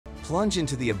plunge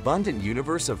into the abundant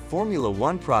universe of Formula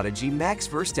One prodigy Max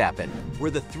Verstappen,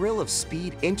 where the thrill of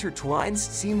speed intertwines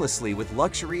seamlessly with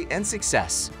luxury and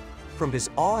success. From his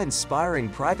awe-inspiring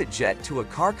private jet to a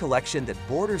car collection that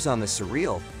borders on the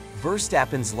surreal,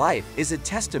 Verstappen's life is a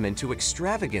testament to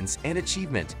extravagance and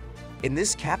achievement. In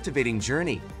this captivating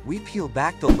journey, we peel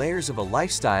back the layers of a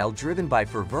lifestyle driven by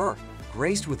fervour,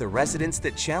 graced with a resonance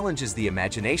that challenges the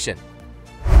imagination.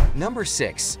 Number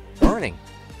 6. Earning.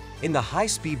 In the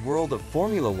high-speed world of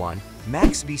Formula One,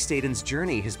 Max Verstappen's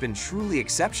journey has been truly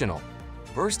exceptional.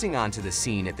 Bursting onto the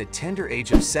scene at the tender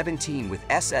age of 17 with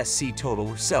SSC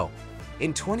Total So.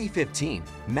 In 2015,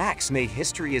 Max made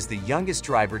history as the youngest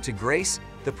driver to grace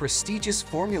the prestigious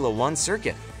Formula One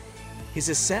circuit. His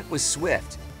ascent was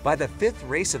swift. By the fifth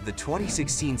race of the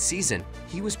 2016 season,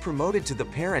 he was promoted to the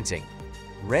parenting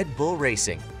Red Bull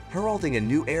Racing, heralding a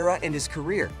new era in his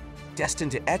career,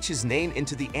 destined to etch his name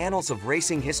into the annals of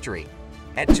racing history.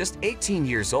 At just 18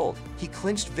 years old, he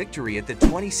clinched victory at the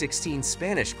 2016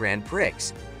 Spanish Grand Prix,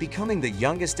 becoming the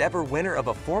youngest ever winner of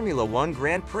a Formula One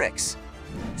Grand Prix.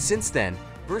 Since then,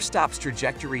 Verstappen's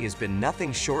trajectory has been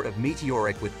nothing short of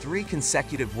meteoric, with 3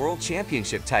 consecutive World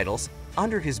Championship titles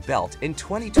under his belt in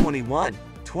 2021,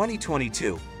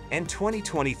 2022, and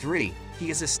 2023. He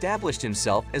has established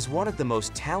himself as one of the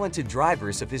most talented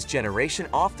drivers of his generation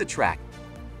off the track.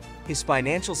 His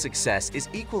financial success is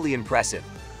equally impressive.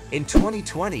 In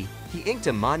 2020, he inked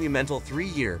a monumental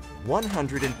 3-year,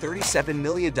 $137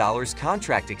 million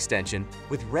contract extension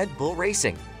with Red Bull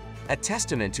Racing, a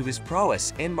testament to his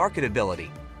prowess and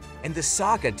marketability. And the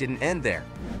saga didn't end there.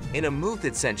 In a move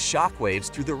that sent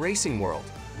shockwaves through the racing world,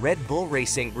 Red Bull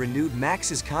Racing renewed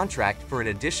Max's contract for an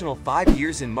additional 5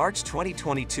 years in March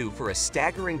 2022 for a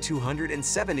staggering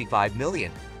 $275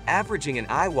 million, averaging an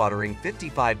eye-watering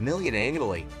 $55 million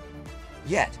annually.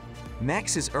 Yet,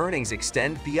 Max's earnings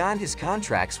extend beyond his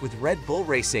contracts with Red Bull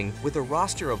Racing, with a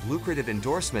roster of lucrative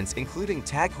endorsements including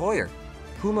Tag Heuer,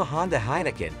 Puma Honda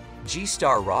Heineken,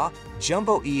 G-Star Raw,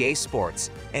 Jumbo EA Sports,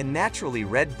 and naturally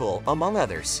Red Bull, among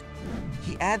others.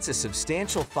 He adds a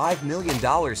substantial $5 million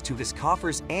to his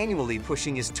coffers annually,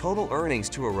 pushing his total earnings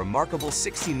to a remarkable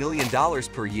 $60 million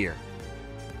per year.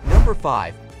 Number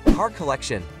 5. Car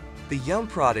collection. The young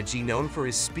prodigy, known for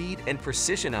his speed and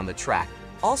precision on the track,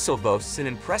 also boasts an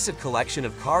impressive collection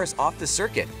of cars off the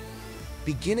circuit.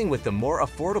 Beginning with the more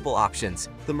affordable options,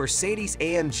 the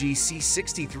Mercedes-AMG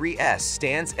C63S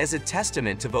stands as a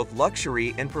testament to both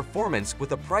luxury and performance,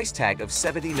 with a price tag of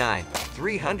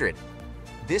 $79,300.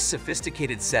 This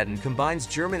sophisticated sedan combines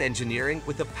German engineering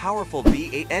with a powerful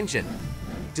V8 engine,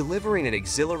 delivering an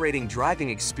exhilarating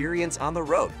driving experience on the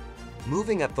road.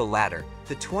 Moving up the ladder,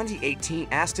 the 2018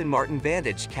 Aston Martin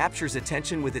Vantage captures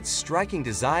attention with its striking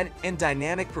design and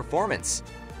dynamic performance.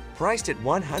 Priced at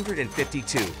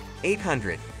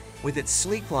 $152,800, with its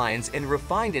sleek lines and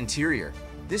refined interior,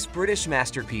 this British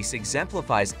masterpiece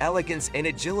exemplifies elegance and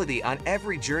agility on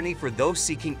every journey for those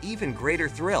seeking even greater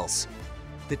thrills.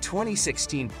 The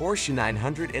 2016 Porsche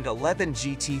 911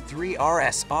 GT3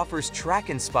 RS offers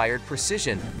track-inspired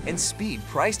precision and speed,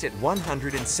 priced at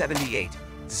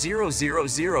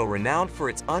 $178,000, renowned for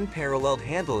its unparalleled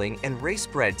handling and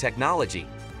race-bred technology.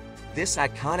 This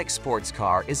iconic sports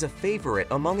car is a favorite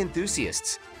among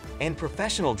enthusiasts and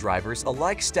professional drivers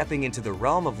alike, stepping into the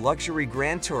realm of luxury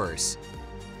grand tours.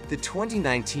 The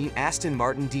 2019 Aston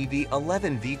Martin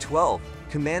DB11 V12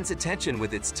 commands attention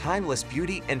with its timeless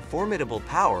beauty and formidable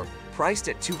power, priced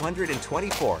at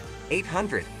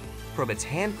 $224,800. From its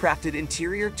handcrafted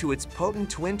interior to its potent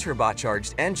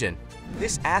twin-turbocharged engine,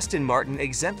 this Aston Martin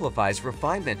exemplifies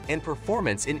refinement and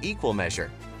performance in equal measure.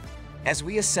 As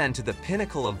we ascend to the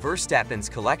pinnacle of Verstappen's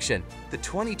collection, the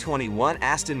 2021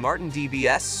 Aston Martin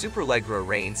DBS Superleggera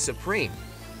reigns supreme,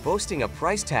 boasting a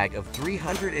price tag of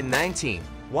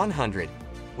 $319,100.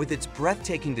 With its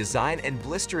breathtaking design and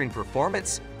blistering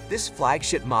performance, this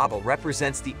flagship model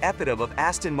represents the epitome of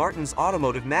Aston Martin's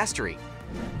automotive mastery.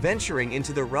 Venturing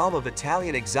into the realm of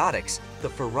Italian exotics, the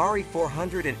Ferrari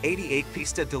 488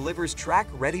 Pista delivers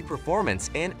track-ready performance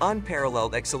and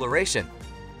unparalleled acceleration.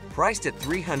 Priced at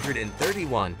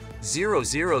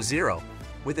 $331,000,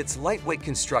 with its lightweight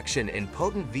construction and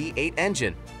potent V8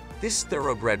 engine, this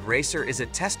thoroughbred racer is a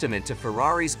testament to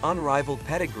Ferrari's unrivaled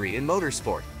pedigree in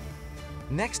motorsport.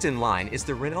 Next in line is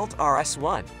the Renault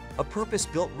RS1, a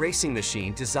purpose-built racing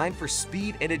machine designed for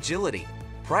speed and agility,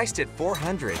 priced at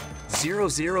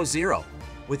 $400,000.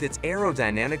 With its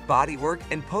aerodynamic bodywork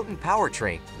and potent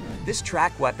powertrain, this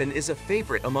track weapon is a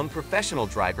favorite among professional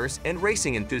drivers and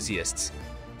racing enthusiasts.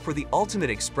 For the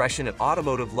ultimate expression of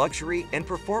automotive luxury and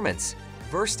performance,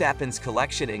 Verstappen's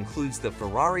collection includes the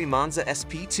Ferrari Monza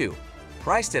SP2,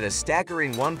 priced at a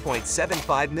staggering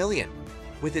 $1.75 million.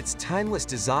 With its timeless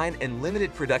design and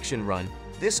limited production run,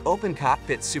 this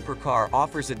open-cockpit supercar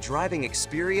offers a driving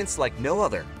experience like no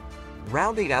other.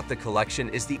 Rounding out the collection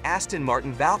is the Aston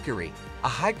Martin Valkyrie, a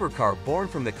hypercar born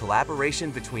from the collaboration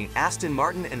between Aston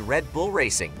Martin and Red Bull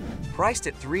Racing, priced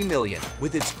at $3 million.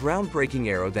 With its groundbreaking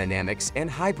aerodynamics and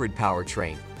hybrid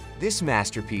powertrain, this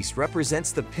masterpiece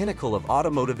represents the pinnacle of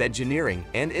automotive engineering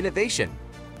and innovation.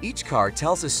 Each car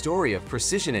tells a story of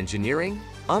precision engineering,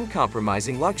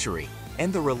 uncompromising luxury,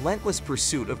 and the relentless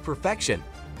pursuit of perfection,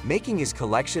 making his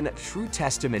collection a true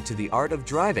testament to the art of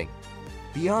driving.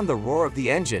 Beyond the roar of the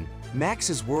engine,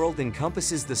 Max's world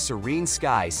encompasses the serene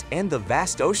skies and the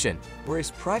vast ocean, where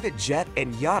his private jet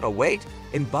and yacht await,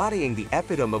 embodying the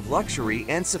epitome of luxury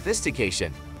and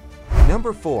sophistication.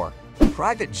 Number 4.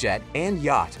 Private jet and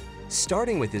yacht.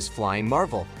 Starting with his flying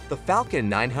marvel, the Falcon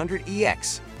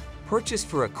 900EX. Purchased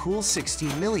for a cool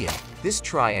 $16 million, this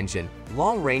tri-engine,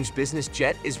 long-range business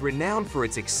jet is renowned for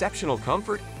its exceptional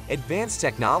comfort, advanced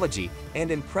technology,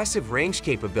 and impressive range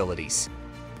capabilities.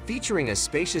 Featuring a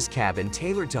spacious cabin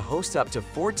tailored to host up to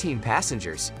 14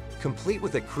 passengers, complete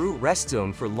with a crew rest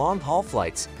zone for long-haul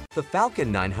flights, the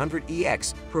Falcon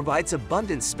 900EX provides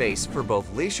abundant space for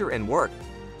both leisure and work.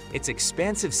 Its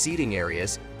expansive seating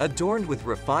areas, adorned with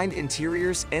refined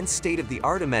interiors and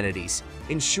state-of-the-art amenities,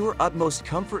 ensure utmost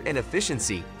comfort and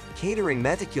efficiency, catering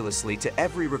meticulously to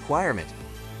every requirement.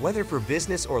 Whether for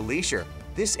business or leisure,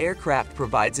 this aircraft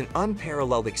provides an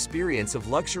unparalleled experience of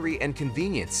luxury and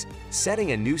convenience,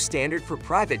 setting a new standard for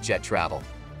private jet travel.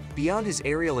 Beyond his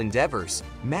aerial endeavors,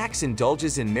 Max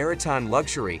indulges in maritime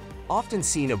luxury, often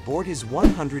seen aboard his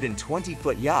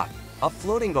 120-foot yacht, a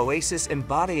floating oasis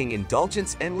embodying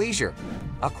indulgence and leisure.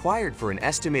 Acquired for an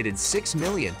estimated $6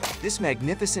 million, this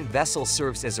magnificent vessel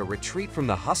serves as a retreat from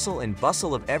the hustle and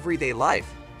bustle of everyday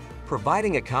life.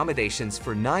 Providing accommodations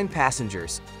for 9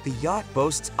 passengers, the yacht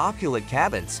boasts opulent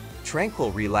cabins,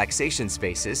 tranquil relaxation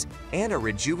spaces, and a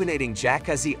rejuvenating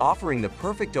jacuzzi offering the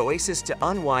perfect oasis to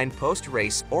unwind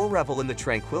post-race or revel in the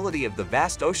tranquility of the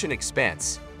vast ocean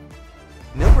expanse.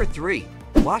 Number 3.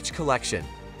 Watch collection.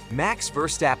 Max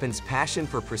Verstappen's passion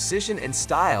for precision and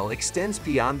style extends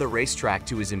beyond the racetrack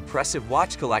to his impressive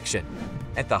watch collection.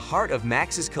 At the heart of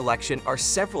Max's collection are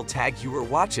several Tag Heuer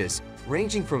watches,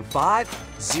 ranging from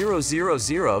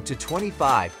 $5,000 to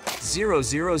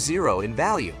 $25,000 in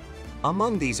value.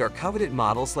 Among these are coveted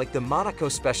models like the Monaco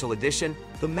Special Edition,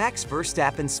 the Max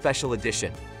Verstappen Special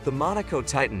Edition, the Monaco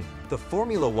Titan, the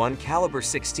Formula 1 Caliber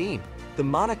 16, the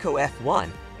Monaco F1,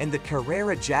 and the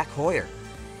Carrera Jack Heuer.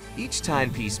 Each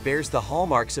timepiece bears the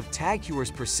hallmarks of Tag Heuer's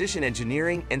precision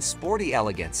engineering and sporty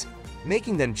elegance,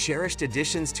 making them cherished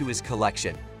additions to his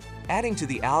collection. Adding to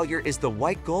the allure is the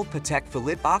white gold Patek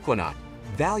Philippe Aquanaut,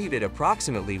 valued at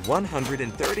approximately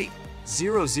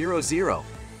 $130,000.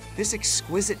 This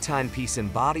exquisite timepiece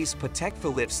embodies Patek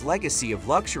Philippe's legacy of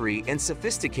luxury and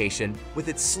sophistication with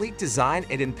its sleek design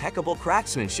and impeccable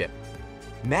craftsmanship.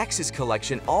 Max's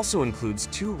collection also includes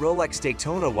 2 Rolex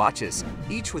Daytona watches,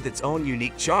 each with its own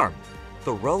unique charm.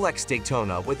 The Rolex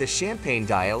Daytona with a champagne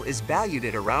dial is valued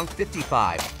at around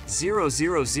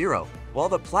 $55,000, while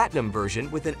the Platinum version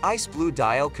with an ice blue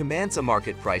dial commands a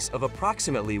market price of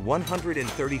approximately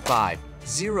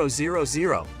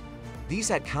 $135,000.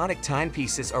 These iconic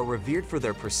timepieces are revered for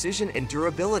their precision and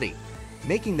durability,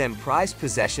 making them prized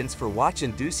possessions for watch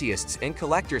enthusiasts and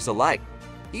collectors alike.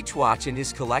 Each watch in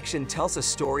his collection tells a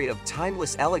story of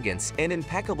timeless elegance and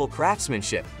impeccable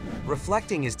craftsmanship,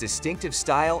 reflecting his distinctive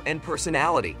style and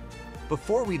personality.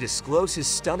 Before we disclose his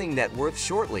stunning net worth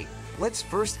shortly, let's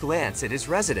first glance at his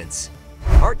residence.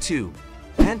 Part 2.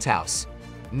 Penthouse.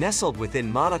 Nestled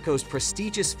within Monaco's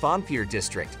prestigious Fervour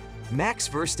district, Max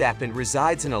Verstappen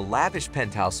resides in a lavish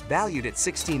penthouse valued at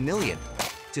 $16 million.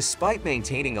 Despite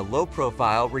maintaining a low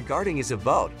profile regarding his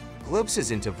abode, glimpses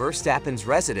into Verstappen's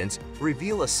residence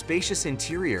reveal a spacious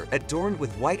interior adorned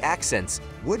with white accents,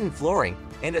 wooden flooring,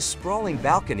 and a sprawling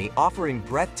balcony offering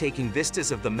breathtaking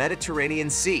vistas of the Mediterranean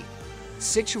Sea.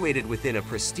 Situated within a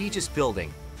prestigious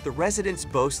building, the residence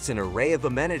boasts an array of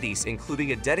amenities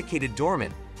including a dedicated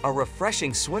doorman, a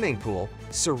refreshing swimming pool,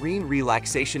 serene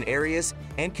relaxation areas,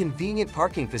 and convenient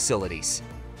parking facilities.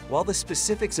 While the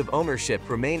specifics of ownership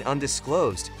remain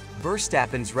undisclosed,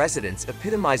 Verstappen's residence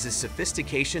epitomizes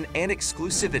sophistication and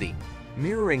exclusivity,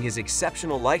 mirroring his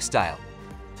exceptional lifestyle.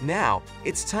 Now,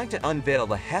 it's time to unveil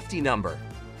the hefty number.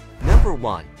 Number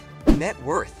 1. Net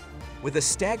worth. With a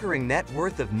staggering net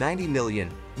worth of $90 million,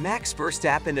 Max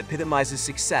Verstappen epitomizes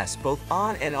success both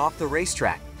on and off the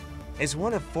racetrack. As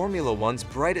one of Formula One's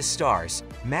brightest stars,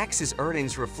 Max's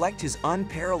earnings reflect his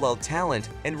unparalleled talent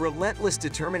and relentless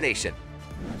determination.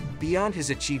 Beyond his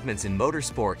achievements in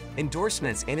motorsport,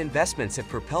 endorsements and investments have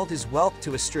propelled his wealth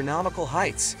to astronomical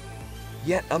heights.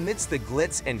 Yet amidst the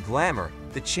glitz and glamour,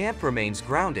 the champ remains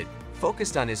grounded,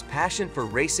 focused on his passion for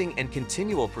racing and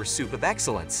continual pursuit of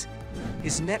excellence.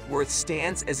 His net worth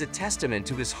stands as a testament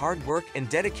to his hard work and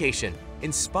dedication,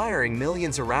 inspiring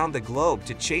millions around the globe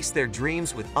to chase their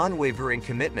dreams with unwavering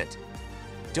commitment.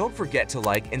 Don't forget to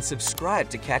like and subscribe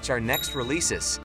to catch our next releases.